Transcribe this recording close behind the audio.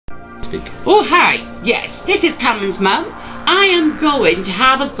speak. Oh, hi. Yes, this is Cameron's mum. I am going to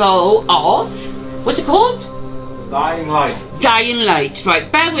have a go of... What's it called? Dying light. Dying Light.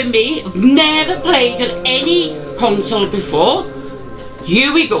 Right, bear with me. I've never played on any console before.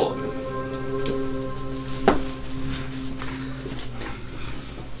 Here we go.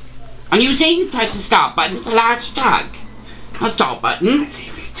 And you see, press the start button. It's a large tag. A start button. Leave you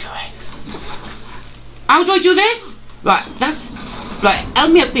to it. How do I do this? Right, that's... Right,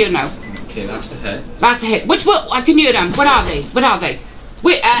 help me up here now. Okay, that's the head. That's the hit. Which one? I can hear them. What are they? What are they?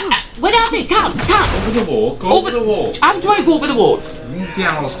 Wait, what are they? Come. Over the wall. Go over the wall. How do I go over the wall? Move the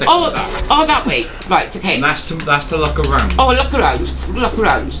animal stick Oh, like that. oh, that way. Right, okay. And that's to look around. Oh, look around. Look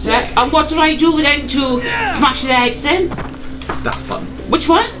around. So, and what do I do then to smash their heads in? That button. Which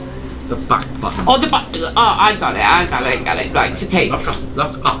one? The back button. Oh, the button. Oh, I got it. Right, okay. Look up.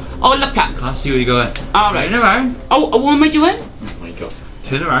 Look up. Oh, look up. Can't see where you're going. All right. Turn around. Oh, what am I doing? Oh my god.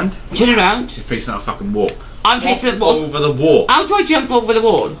 Turn around. Turn around. You're facing that fucking wall. I'm facing the wall. Over the wall. How do I jump over the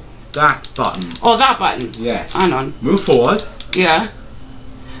wall? That button. Oh, that button. Yes. Hang on. Move forward. Yeah.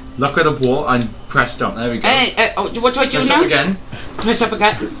 Look at the wall and press jump. There we go. Oh, what do I do Press now? up again. Press up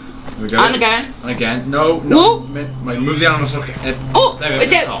again. There we go. And again. And again. No. Whoa. Move the animal stick. Oh, there we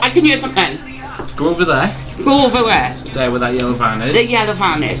go. I can hear something. Go over there. Go over where? There where that yellow van is. The yellow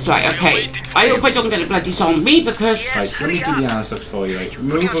van is, right, okay. I hope I don't get a bloody zombie because... Right, let me do the animal sticks for you. Right.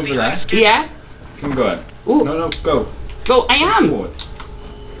 Move over there. Yeah? Keep going. Ooh. No, go. Go, I am. Forward.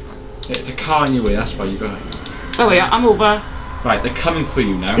 Yeah, it's a car in your way, that's why you're going. Oh yeah, I'm over. Right, they're coming for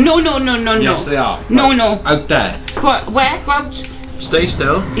you now. No. Yes, they are. No, right. no. Out there. Go, where? Go out. Stay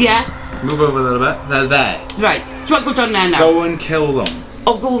still. Yeah? Move over a little bit. They're there. Right. Do I go down there now? Go and kill them.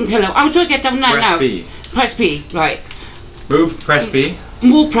 Oh, go and kill him. How do I get down there Press now? B. Press B, right. Move, press B.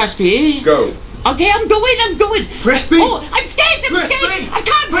 Move, press B. Go. Okay, I'm going. Press B. Oh, I'm scared. Press B. I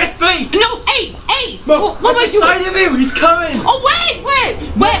can't. Press B. No, hey. What am I doing? side of you, he's coming. Oh, where?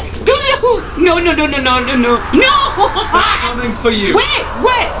 Don't look. No. They're coming for you. Where?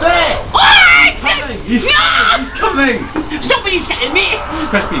 There. Oh, He's coming. Stop when you scared me.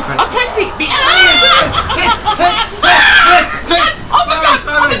 Press B. Oh, press B. Oh my god.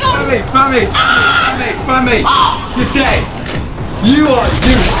 Family. You're dead. You are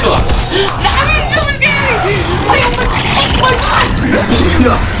useless. That is so scary. Oh my god.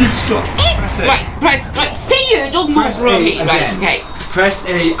 You're useless. Right, press. Stay here. Don't move Press from A me. again. Right, okay. Press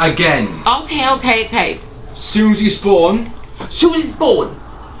A again. Okay. As soon as you spawn. Soon as it's born.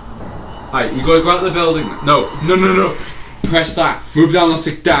 Right, you gotta go out of the building. No. Press that. Move down and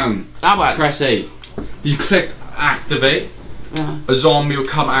stick down. That one. Press A. You click activate. Yeah. A zombie will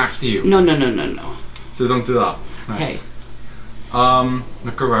come after you. No. So don't do that. Right. Okay.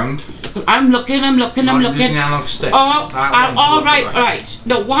 Look around. I'm looking. Using the analog stick. Right.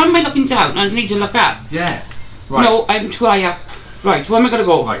 No, why am I looking down? I need to look up. Yeah. Right. No, I'm too high up. Right, where am I gonna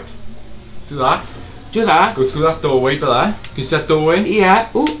go? Right. Do that. Do that. Go through that doorway there. Can you see that doorway? Yeah.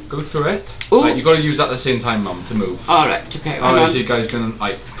 Ooh. Go through it. Ooh. Right, you gotta use that at the same time, Mum, to move. Alright, okay. Alright, so you guys gonna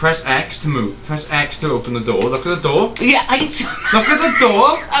press X to move. Press X to open the door. Look at the door. Yeah, Look at the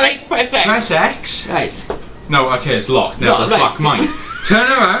door. Alright, press X. Press X. Right. No, okay, it's locked. Now No, the right. fuck mine.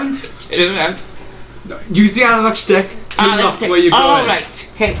 Turn around. Turn around. Use the analog stick to look where you're going.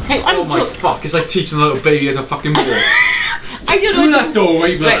 Alright. Okay. Oh my fuck! It's like teaching a little baby how to fucking walk. I don't know. Through that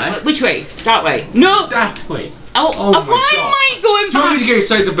doorway, Right, which way? That way. No. That way. Oh my why God. am I going Do you want me back? to get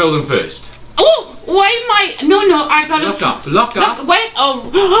inside the building first? Oh, why am I? No, I gotta. Look up. Look, wait. Oh,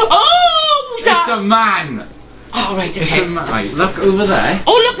 who's that? It's a man. Oh, right, okay. It's a man. Right, look over there.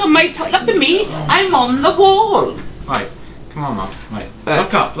 Oh, look at me. I'm on the wall. Right. Come on, Mum. Right. Right.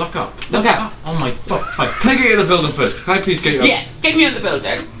 Look up. Oh my fuck. Right. Can I get you to the building first? Can I please get you up? Yeah, get me in the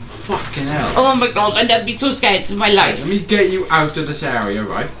building. Fucking hell. Oh my god, I'd never be so scared of my life. Let me get you out of this area,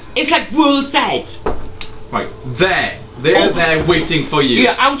 right? It's like World's End. Right. There. They're there waiting for you.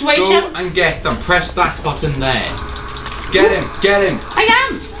 Yeah, out waiting. Go and get them. Press that button there. Get him. I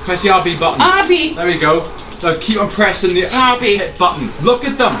am. Press the RB button. RB. There we go. Now keep on pressing the RB. hit button. Look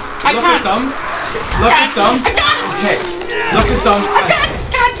at them. I can't. Look at them. I can't. And hit. Look at them. I can't.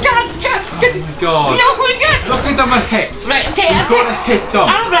 Oh my god. No, we can't. Look at them and hit. Right, okay. You've got to hit them.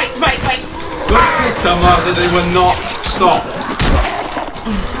 Right. Don't hit them or they will not stop.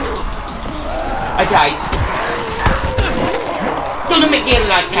 I died. Don't make it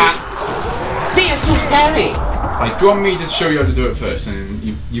like that. They are so scary. Right, do you want me to show you how to do it first and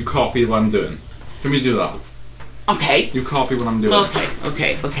you copy what I'm doing? Can we do that? Okay. You copy what I'm doing.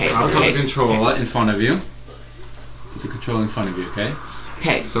 Okay. I'll put the controller in front of you. Put the controller in front of you, okay?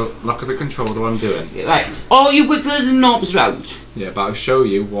 Okay. So look at the controller I'm doing. Right. Oh, you wiggling the knobs round. Yeah, but I'll show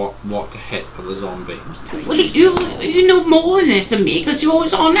you what to hit for the zombie. Well, you know more than this than me because you're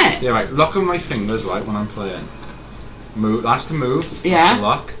always on it. Yeah, right. Look at my fingers, right, when I'm playing. Move. That's the move. Yeah. That's the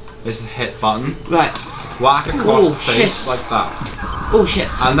lock. There's the hit button. Right. Whack across the face shit. like that. Oh shit.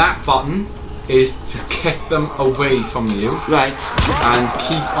 And that button is to kick them away from you. Right. And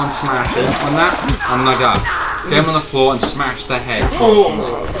keep on smashing on that and like that. Get them on the floor and smash their head.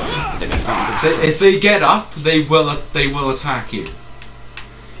 Oh. If they get up, they will attack you.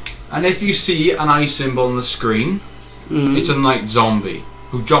 And if you see an eye symbol on the screen, it's a night zombie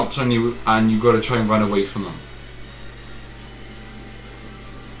who jumps on you, and you got to try and run away from them.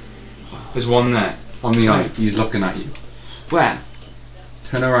 There's one there on the eye. He's looking at you. Where?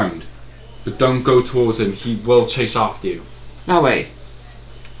 Turn around, but don't go towards him. He will chase after you. That way.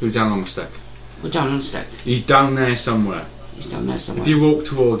 Who's down on the stick? We're down on the stick. He's down there somewhere. He's down there somewhere. If you walk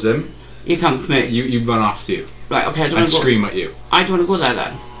towards him, you come for me. You run after you. Right. Okay. I don't And want to go. scream at you. I don't want to go there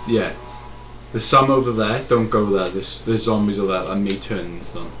then. Yeah. There's some over there. Don't go there. There's zombies over there and me turning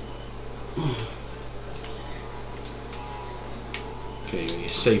into them. Okay, you're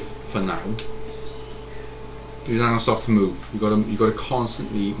safe for now. Your analog stick to move. You gotta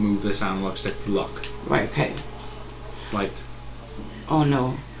constantly move this analog stick to lock. Right. Okay. Like. Oh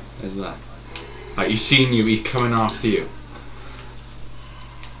no. There's that. Like, he's seen you. He's coming after you.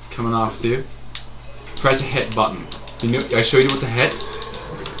 Coming after you. Press the hit button. You know, I showed you what to hit.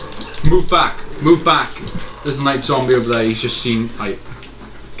 Move back. Move back. There's a night zombie over there. He's just seen. Like,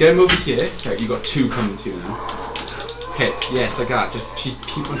 get him over here. Okay, you got two coming to you now. Hit. Yes, like that. Just keep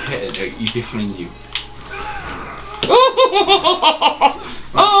on hitting. Like, he's behind you.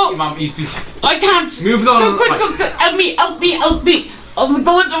 Oh! Mum, he's behind. I can't. Move on. No, quick, quick. Help me! Help me! Help me! Oh my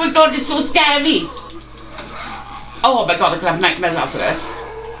god! It's so scary. Oh my god! I could have nightmares after this.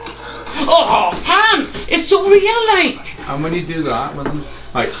 Oh, I can't! It's so real, like. And when you do that,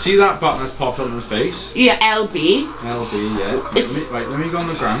 right, see that button that's popped on his face? Yeah, LB. LB, yeah. Right, let me go on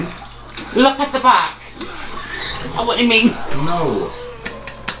the ground. Look at the back. Is that what you mean? No.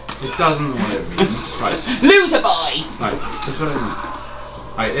 It doesn't know what it means. Right. Loser boy! Right, that's what I mean.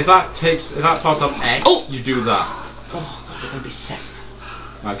 Right, if that pops up X, you do that. Oh god, you're gonna be sick.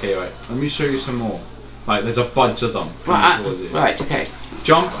 Okay, right. Let me show you some more. Right, there's a bunch of them. Right, okay.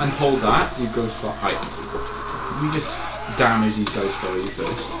 Jump and hold that. You go for. Right. Let me just damage these guys for you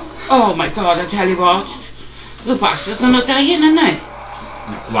first. Oh my god, I tell you what. The bastards are not dying, are they?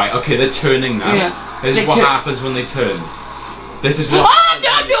 Right, okay, they're turning now. Yeah. This is what happens when they turn. This is what. Oh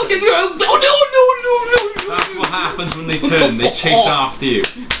no! That's what happens when they turn. They chase after you.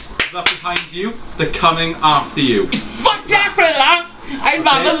 Is that behind you? They're coming after you. Fuck that for a laugh! I'd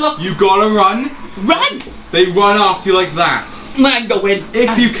rather look. You gotta run. Run! They run after you like that. I'm going.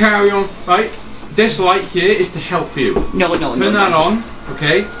 If you carry on, right? This light here is to help you. No. Turn that on,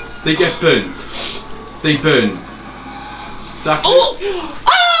 okay? They get burned. They burn. Exactly. Oh!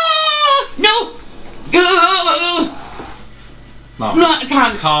 Ah! No! Mom, No, I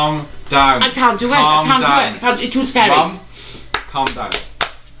can't. calm down. I can't do it. Calm down. It's too scary. Mum, calm down.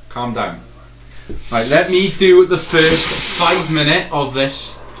 Calm down. Right, let me do the first 5 minutes of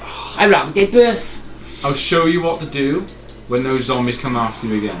this. I'd rather give birth. I'll show you what to do when those zombies come after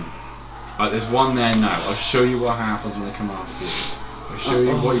you again. Right, there's one there now. I'll show you what happens when they come after you. I'll show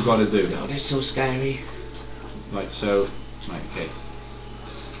you what you gotta do. God, it's so scary. Right, so, right, okay.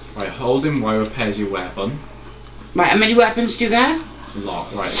 Right, hold him while he repairs your weapon. Right, how many weapons do you get? A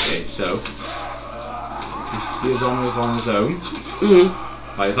lot. Right, okay, so. You see his zombie on his own.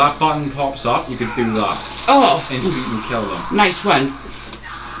 Right, if that button pops up, you can do that. Oh! Instantly kill them. Nice one.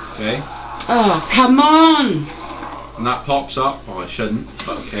 Okay? Oh, come on! And that pops up. Oh, it shouldn't,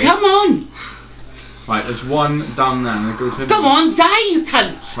 but okay. Come on! Right, there's one down there. I'm gonna go to him. Come on, die, you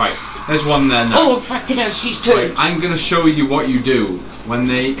cunt! Right, there's one there now. Oh, fucking hell, she's turned. Right, I'm gonna show you what you do when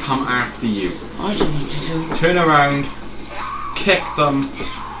they come after you. I don't know what to do. Turn around, kick them,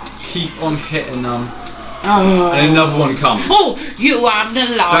 keep on hitting them, Oh. and another one comes. Oh, you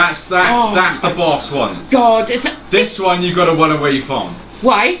haven't allowed. That's the boss one. God, This one you gotta run away from.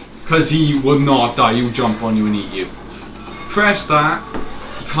 Why? Because he will not die, he'll jump on you and eat you. Press that,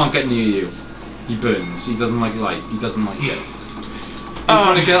 he can't get near you. He burns, he doesn't like light, he doesn't like it. You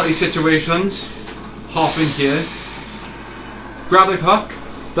want to get out of these situations, hop in here, grab the hook,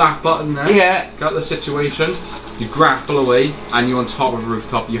 that button there, Yeah. get out of the situation, you grapple away, and you're on top of a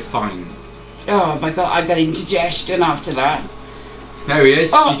rooftop, you're fine. Oh my god, I got indigestion after that. There he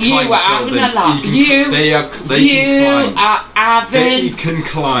is. Oh, he you are having a laugh. They can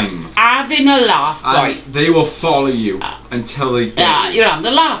climb. Having a laugh, And right? they will follow you until they get Yeah, you. you're having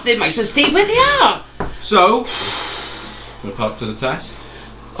a laugh. They might as well stay where they are. So, we'll put up to the test.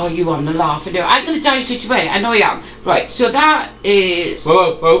 Oh, you having a laugh? I'm going to die straight away. I know I am. Right, so that is...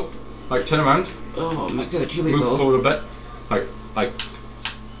 Whoa, whoa, whoa. Right, turn around. Oh my god, here we Move go. forward a bit. Like.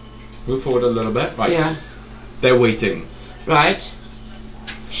 Move forward a little bit. Right. Yeah. They're waiting. Right.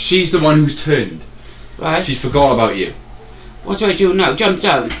 She's the one who's turned. Right. She's forgot about you. What do I do now? Jump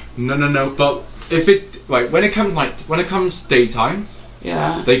down? No. But if it when it comes daytime,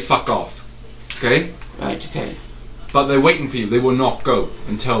 Yeah. they fuck off. Okay. Right. Okay. But they're waiting for you. They will not go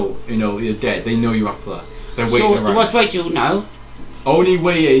until you're dead. They know you're up there. They're waiting So around. what do I do now? Only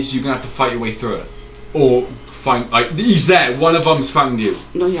way is you're gonna have to fight your way through it, or find he's there. One of them's found you.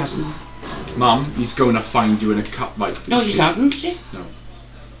 No, he hasn't. Mum, he's going to find you in a cup. No, he's not, isn't he? No.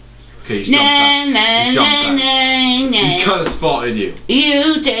 Okay, he's jumped back. He jumped back. He could have spotted you.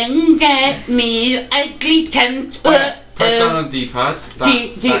 You didn't get me, ugly cunt. Press down on the D-pad.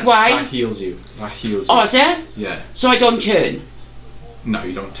 Why? That heals you. That heals you. Oh, is it? Yeah. So I don't turn? No,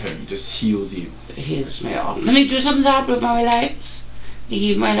 you don't turn. It just heals you. It heals me off. Can I do something that with my legs? You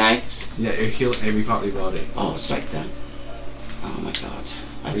heal my legs? Yeah, it'll heal every part of your body. Oh, it's like that. Oh my god.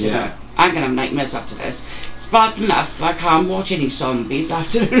 I don't Yeah. know. I'm gonna have nightmares after this. It's bad enough I can't watch any zombies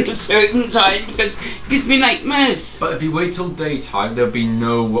after a certain time because it gives me nightmares. But if you wait till daytime, there'll be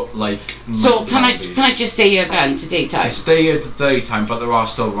no So night can zombies. I just stay here then to daytime? I stay here at daytime, but there are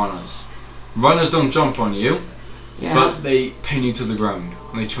still runners. Runners don't jump on you, Yeah. but they pin you to the ground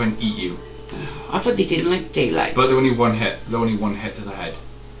and they try and eat you. I thought they didn't like daylight. But they're only one hit. They're only one hit to the head.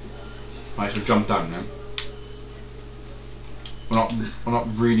 Right, so jump down now. We're not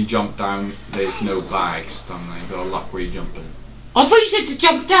really jump down. There's no bags down there. You've got a luck where you're jumping. I thought you said to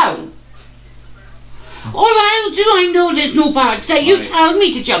jump down. All how do I know there's no bags there? You Right. tell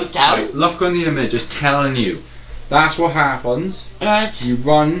me to jump down. Right, look on the image. It's telling you. That's what happens. Right. You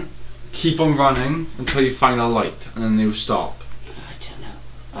run, keep on running until you find a light, and then you'll stop.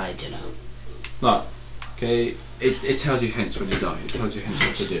 I don't know. Look, okay. It tells you hints when you die. It tells you hints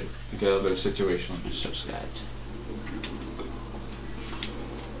what to do to get out of those situations. I'm so scared.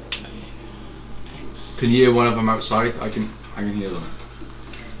 Thanks. Can you hear one of them outside? I can hear them.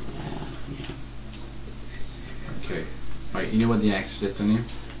 Yeah. Okay. Right, you know where the X is, don't you?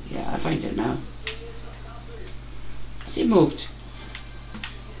 Yeah, I find it now. Has it moved?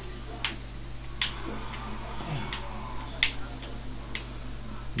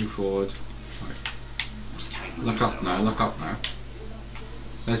 Move forward. Right. Look up now, look up now.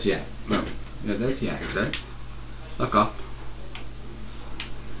 There's the X. No. Yeah, there's the exit. Look up.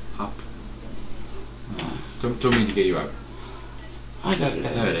 Up. No. Don't mean to get you out. I don't know.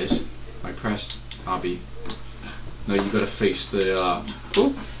 There it is. I pressed RB. No, you gotta face the Oh.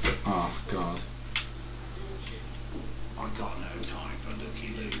 oh god. I got no time for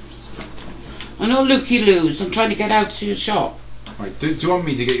looky-loos. I know Lukey Loos. I'm trying to get out to your shop. Right, do you want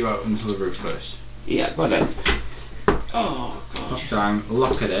me to get you out onto the roof first? Yeah, go on then. Oh, God. Up down,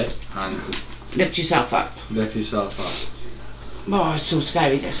 look at it, and Lift yourself up. lift yourself up. Oh, it's so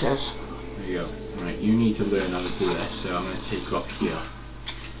scary, this is. There you go. Right, you need to learn how to do this, so I'm going to take you up here.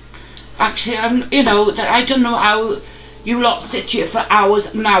 Actually, that I don't know how you lot sit here for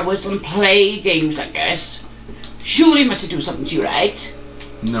hours and hours and play games like this. Surely you must do something to you, right?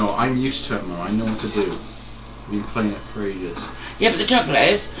 No, I'm used to it, Mum. I know what to do. I've been playing it for ages. Yeah, but the trouble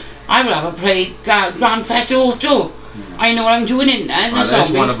is, I will have a play Grand Theft Auto. I know what I'm doing in there. Right, The there's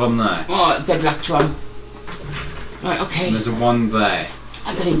zombies. one of them there. Oh, good luck to him. Right, okay. And there's a one there.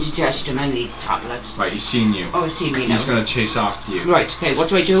 I got indigestion. I need tablets. Right, he's seen you. Oh, I see me now. He's going to chase after you. Right, okay. What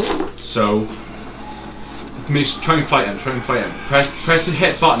do I do? So, try and fight him. Try and fight him. Press the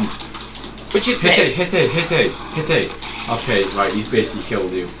hit button. Which is Hit this? it. Okay, right, he's basically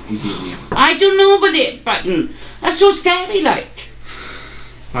killed you. He's eaten you. I don't know about it button. That's so scary, like.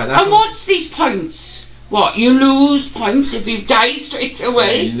 Right, that's And what's these points? What, you lose points if you die straight Yeah,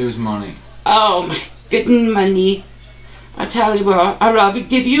 away? you lose money. Oh my goodness, money. I tell you what, I'd rather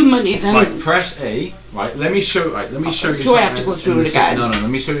give you money than... Right, press A. Right, let me show you. Do I have to go through it again? No, let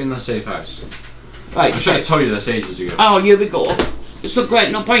me show you in the safe house. Right, I should have okay. told you this ages ago. Oh, here we go. It's not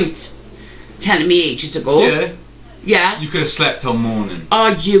great, no point. Telling me ages ago. Yeah, Yeah? you could have slept till morning.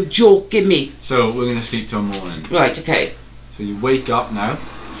 Are you joking me? So we're gonna sleep till morning. Right, okay. So you wake up now.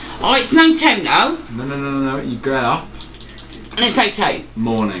 Oh, it's night time now. No. You get up. And it's night time.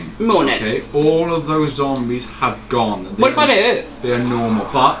 Morning. Morning. Okay, all of those zombies have gone. What about her? They are normal.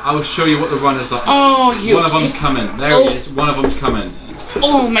 But I'll show you what the runner's like. Oh, you. One of them's coming. There he is. One of them's coming.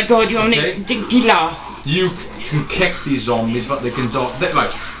 Oh my God, you're Okay. on a dinky laugh. You can kick these zombies, but they can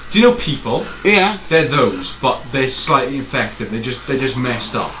right. Do you know people? Yeah. They're those, but they're slightly infected. They're just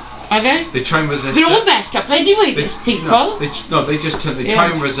messed up. Are they? They try and resist They're it. all messed up anyway, these people. No, they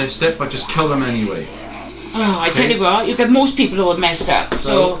try and resist it, but just kill them anyway. Oh, I tell you what, you get most people all messed up.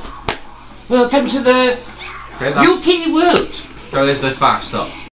 So welcome to the Okay, UK world. there's the fast up.